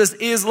 Jesus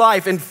is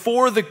life. And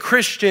for the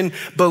Christian,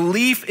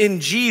 belief in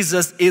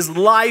Jesus is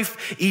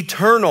life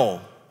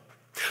eternal.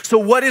 So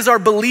what is our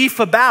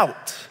belief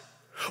about?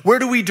 Where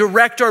do we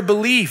direct our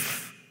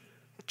belief?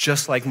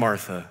 Just like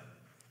Martha.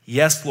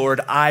 Yes,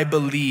 Lord, I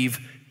believe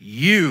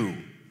you.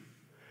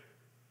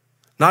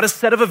 Not a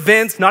set of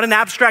events, not an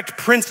abstract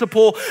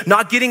principle,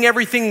 not getting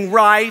everything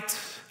right.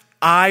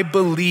 I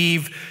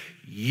believe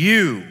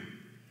you.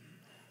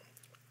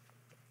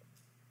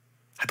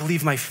 I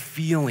believe my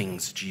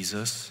feelings,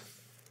 Jesus.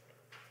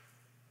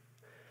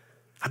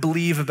 I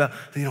believe about,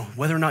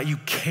 whether or not you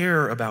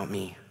care about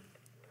me.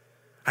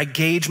 I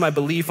gauge my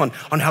belief on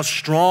how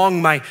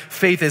strong my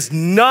faith is.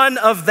 None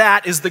of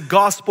that is the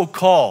gospel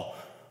call.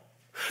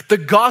 The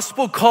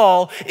gospel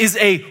call is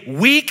a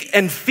weak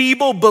and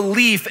feeble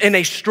belief in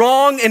a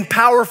strong and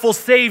powerful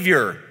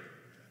Savior,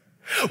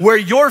 where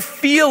your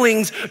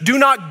feelings do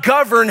not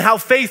govern how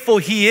faithful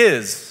he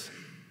is.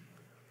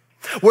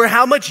 where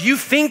how much you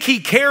think he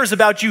cares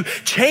about you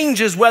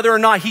changes whether or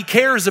not he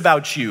cares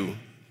about you.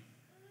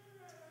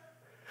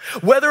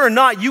 Whether or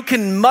not you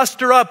can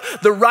muster up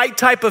the right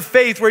type of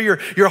faith where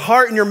your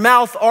heart and your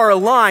mouth are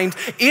aligned,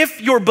 if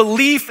your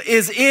belief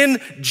is in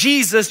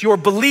Jesus, your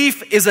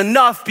belief is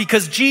enough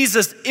because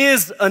Jesus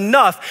is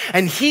enough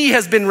and he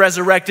has been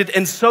resurrected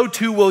and so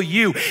too will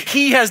you.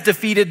 He has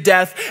defeated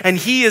death and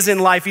he is in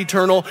life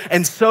eternal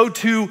and so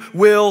too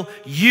will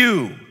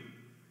you.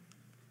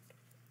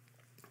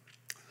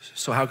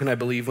 So how can I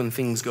believe when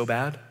things go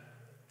bad?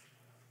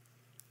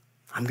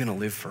 I'm gonna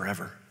live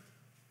forever.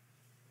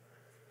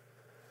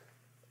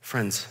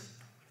 Friends,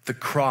 the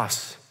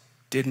cross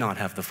did not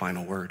have the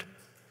final word.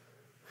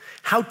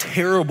 How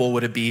terrible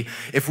would it be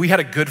if we had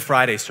a Good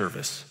Friday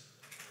service?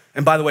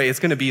 And by the way, it's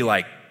gonna be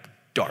like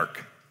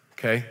dark,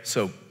 okay?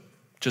 So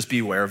just be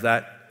aware of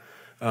that.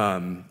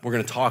 We're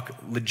gonna talk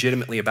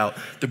legitimately about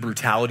the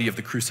brutality of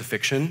the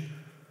crucifixion.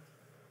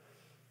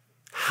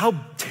 How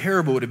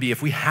terrible would it be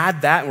if we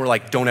had that and we're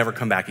like, don't ever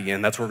come back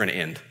again, that's where we're gonna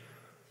end.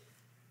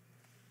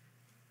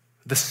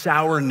 The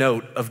sour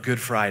note of Good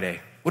Friday.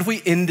 What if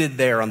we ended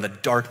there on the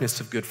darkness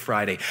of Good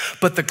Friday?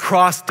 But the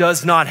cross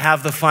does not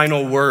have the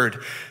final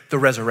word. The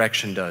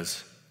resurrection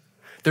does.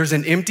 There's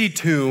an empty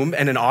tomb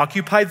and an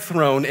occupied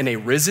throne and a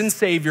risen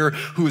Savior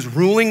who is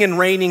ruling and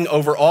reigning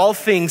over all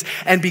things.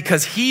 And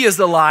because he is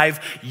alive,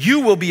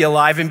 you will be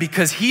alive. And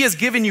because he has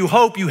given you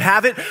hope, you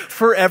have it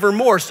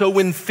forevermore. So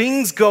when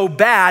things go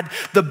bad,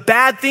 the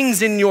bad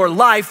things in your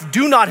life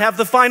do not have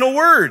the final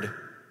word.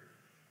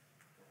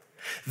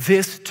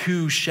 This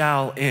too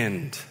shall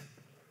end.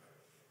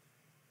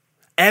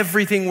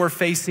 Everything we're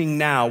facing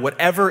now,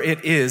 whatever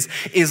it is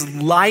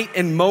light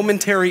and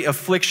momentary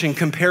affliction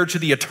compared to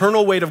the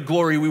eternal weight of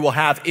glory we will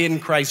have in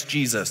Christ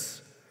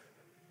Jesus.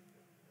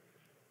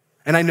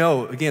 And I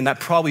know, again, that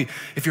probably,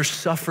 if you're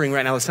suffering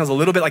right now, it sounds a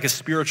little bit like a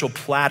spiritual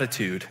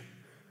platitude.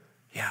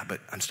 Yeah, but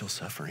I'm still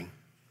suffering.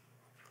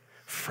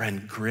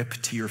 Friend, grip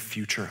to your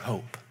future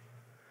hope.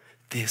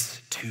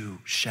 This too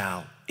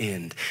shall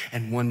end.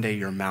 And one day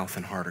your mouth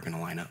and heart are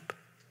gonna line up.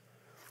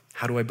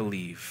 How do I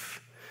believe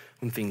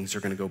when things are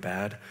gonna go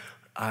bad?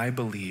 I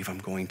believe I'm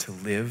going to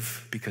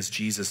live because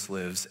Jesus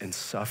lives, and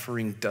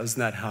suffering does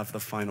not have the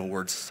final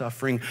word.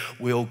 Suffering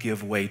will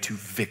give way to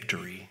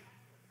victory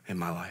in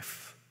my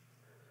life.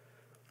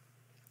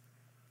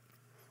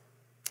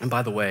 And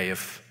by the way,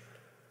 if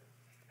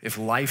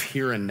life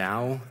here and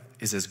now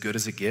is as good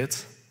as it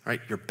gets,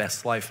 right, your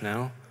best life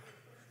now,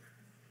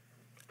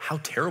 how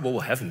terrible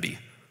will heaven be?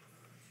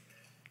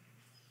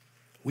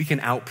 We can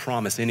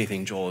outpromise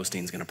anything Joel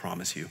Osteen's gonna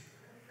promise you.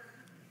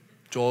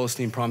 Joel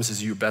Osteen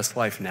promises you your best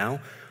life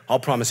now. I'll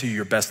promise you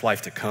your best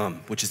life to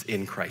come, which is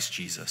in Christ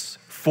Jesus.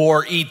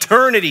 For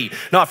eternity,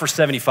 not for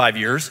 75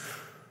 years.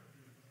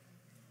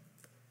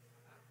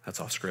 That's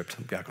off script,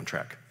 I'm back on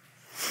track.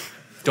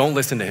 Don't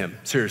listen to him,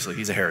 seriously,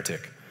 he's a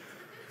heretic.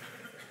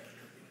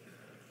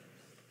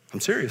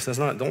 I'm serious,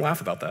 don't laugh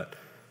about that.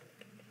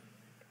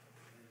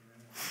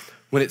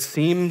 When it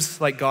seems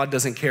like God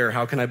doesn't care,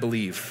 how can I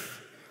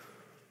believe?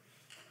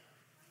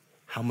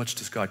 How much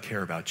does God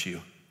care about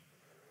you?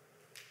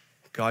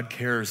 God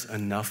cares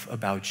enough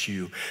about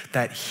you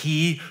that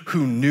he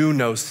who knew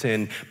no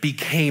sin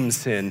became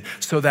sin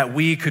so that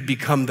we could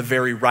become the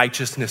very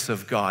righteousness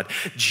of God.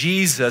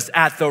 Jesus,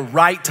 at the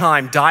right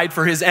time, died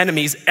for his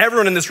enemies.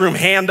 Everyone in this room,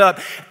 hand up,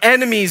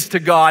 enemies to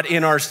God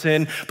in our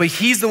sin. But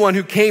he's the one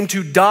who came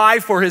to die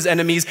for his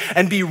enemies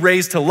and be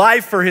raised to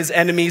life for his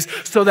enemies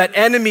so that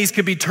enemies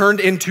could be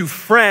turned into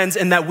friends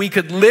and that we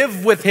could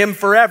live with him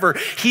forever.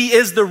 He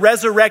is the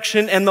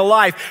resurrection and the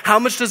life. How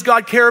much does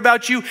God care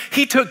about you?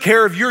 He took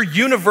care of your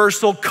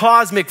universal,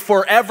 cosmic,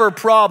 forever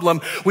problem,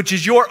 which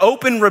is your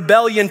open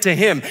rebellion to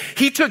him.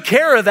 He took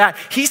care of that.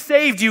 He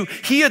saved you.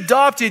 He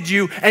adopted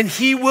you, and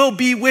he will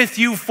be with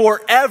you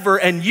forever.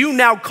 And you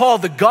now call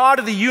the God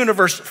of the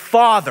universe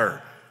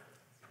Father.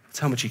 That's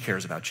how much he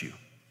cares about you.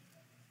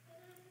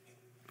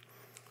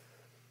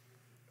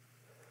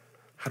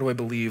 How do I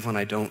believe when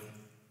I don't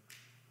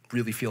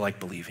really feel like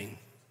believing?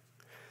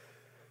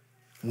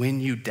 When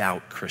you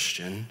doubt,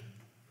 Christian,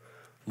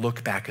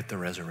 look back at the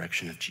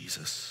resurrection of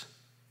Jesus.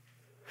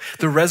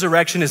 The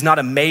resurrection is not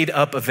a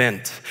made-up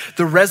event.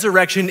 The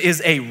resurrection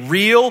is a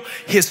real,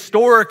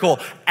 historical,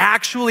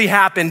 actually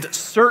happened,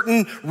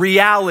 certain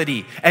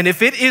reality. And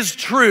if it is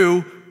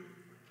true,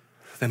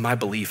 then my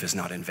belief is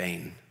not in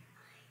vain.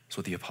 That's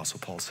what the Apostle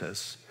Paul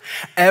says.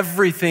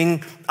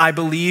 Everything I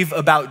believe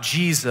about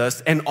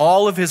Jesus and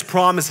all of his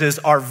promises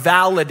are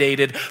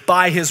validated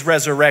by his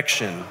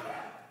resurrection.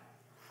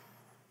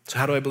 So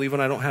how do I believe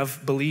when I don't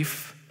have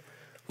belief?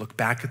 Look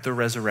back at the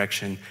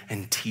resurrection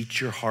and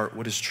teach your heart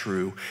what is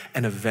true,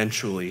 and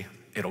eventually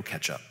it'll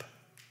catch up.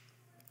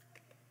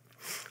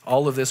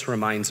 All of this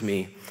reminds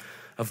me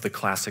of the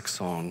classic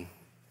song,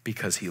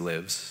 Because He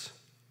Lives.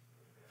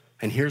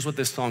 And here's what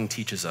this song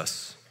teaches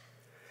us.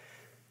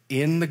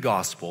 In the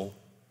gospel,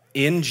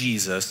 in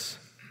Jesus,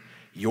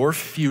 your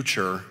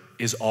future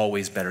is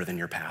always better than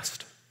your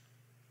past.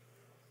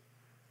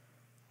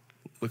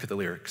 Look at the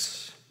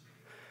lyrics.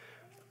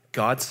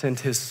 God sent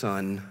his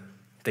son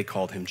They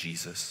called him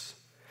Jesus.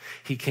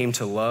 He came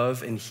to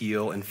love and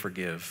heal and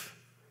forgive.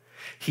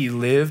 He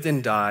lived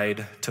and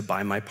died to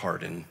buy my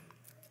pardon.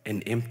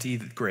 An empty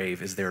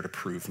grave is there to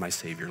prove my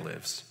Savior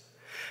lives.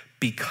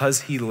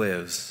 Because he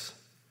lives,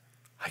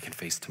 I can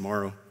face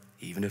tomorrow,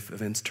 even if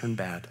events turn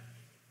bad.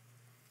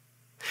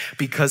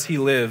 Because he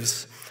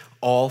lives,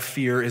 all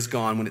fear is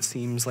gone when it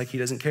seems like he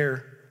doesn't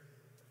care.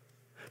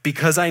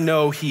 Because I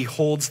know he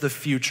holds the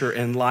future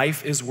and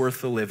life is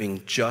worth the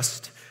living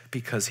just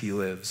because he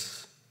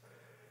lives.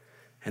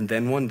 And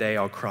then one day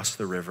I'll cross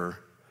the river.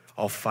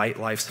 I'll fight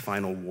life's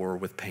final war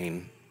with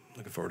pain.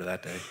 Looking forward to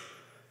that day.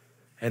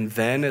 And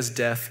then as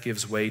death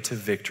gives way to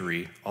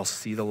victory, I'll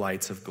see the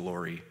lights of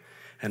glory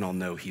and I'll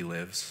know he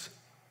lives.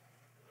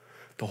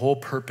 The whole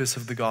purpose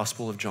of the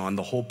Gospel of John,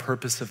 the whole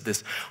purpose of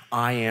this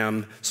I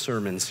Am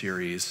sermon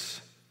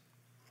series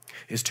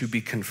is to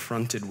be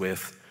confronted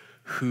with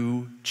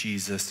who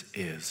Jesus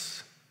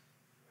is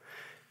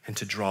and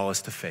to draw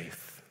us to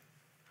faith.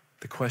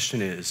 The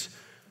question is,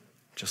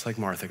 just like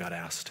Martha got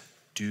asked,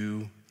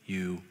 do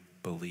you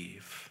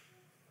believe?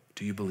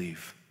 Do you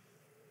believe?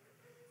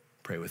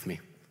 Pray with me.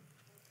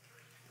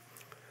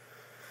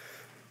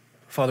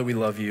 Father, we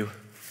love you.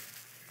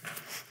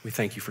 We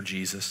thank you for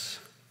Jesus.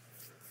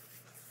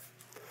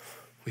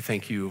 We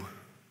thank you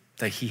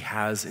that he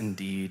has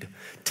indeed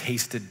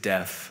tasted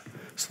death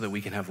so that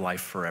we can have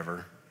life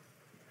forever.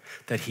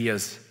 That he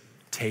has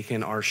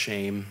taken our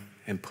shame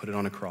and put it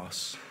on a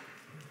cross.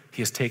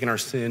 He has taken our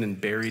sin and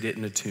buried it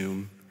in a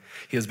tomb.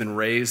 He has been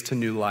raised to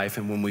new life,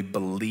 and when we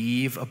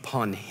believe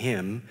upon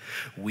him,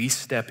 we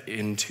step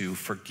into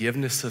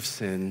forgiveness of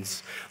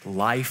sins,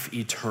 life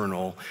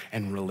eternal,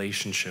 and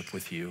relationship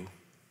with you.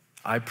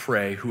 I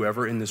pray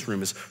whoever in this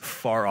room is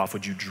far off,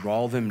 would you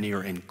draw them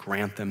near and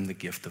grant them the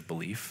gift of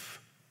belief?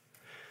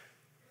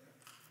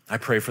 I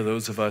pray for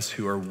those of us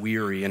who are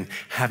weary and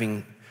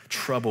having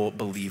trouble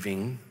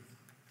believing,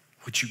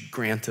 would you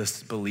grant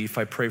us belief?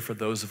 I pray for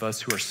those of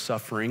us who are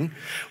suffering.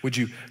 Would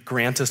you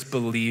grant us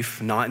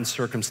belief, not in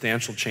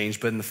circumstantial change,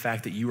 but in the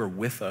fact that you are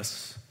with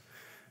us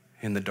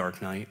in the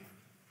dark night?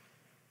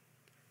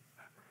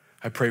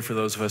 I pray for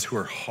those of us who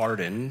are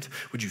hardened.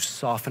 Would you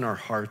soften our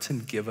hearts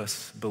and give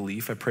us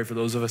belief? I pray for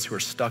those of us who are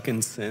stuck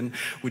in sin.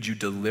 Would you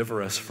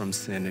deliver us from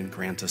sin and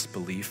grant us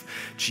belief?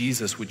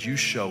 Jesus, would you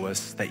show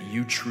us that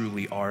you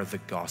truly are the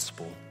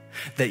gospel,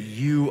 that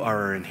you are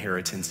our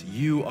inheritance,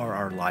 you are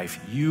our life,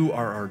 you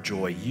are our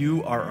joy,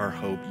 you are our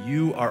hope,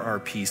 you are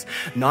our peace,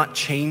 not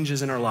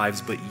changes in our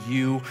lives, but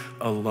you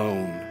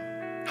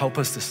alone. Help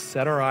us to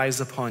set our eyes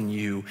upon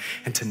you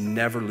and to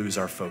never lose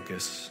our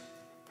focus,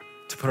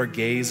 to put our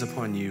gaze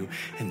upon you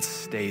and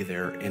stay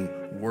there in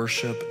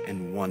worship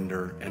and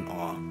wonder and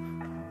awe.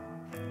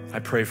 I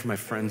pray for my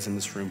friends in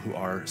this room who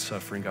are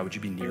suffering. God, would you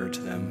be near to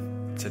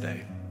them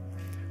today?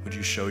 Would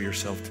you show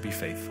yourself to be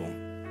faithful?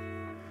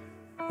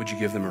 Would you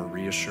give them a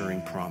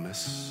reassuring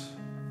promise?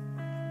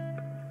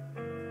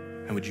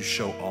 And would you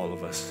show all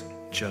of us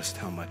just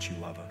how much you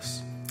love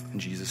us? In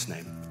Jesus'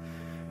 name,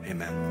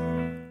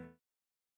 amen.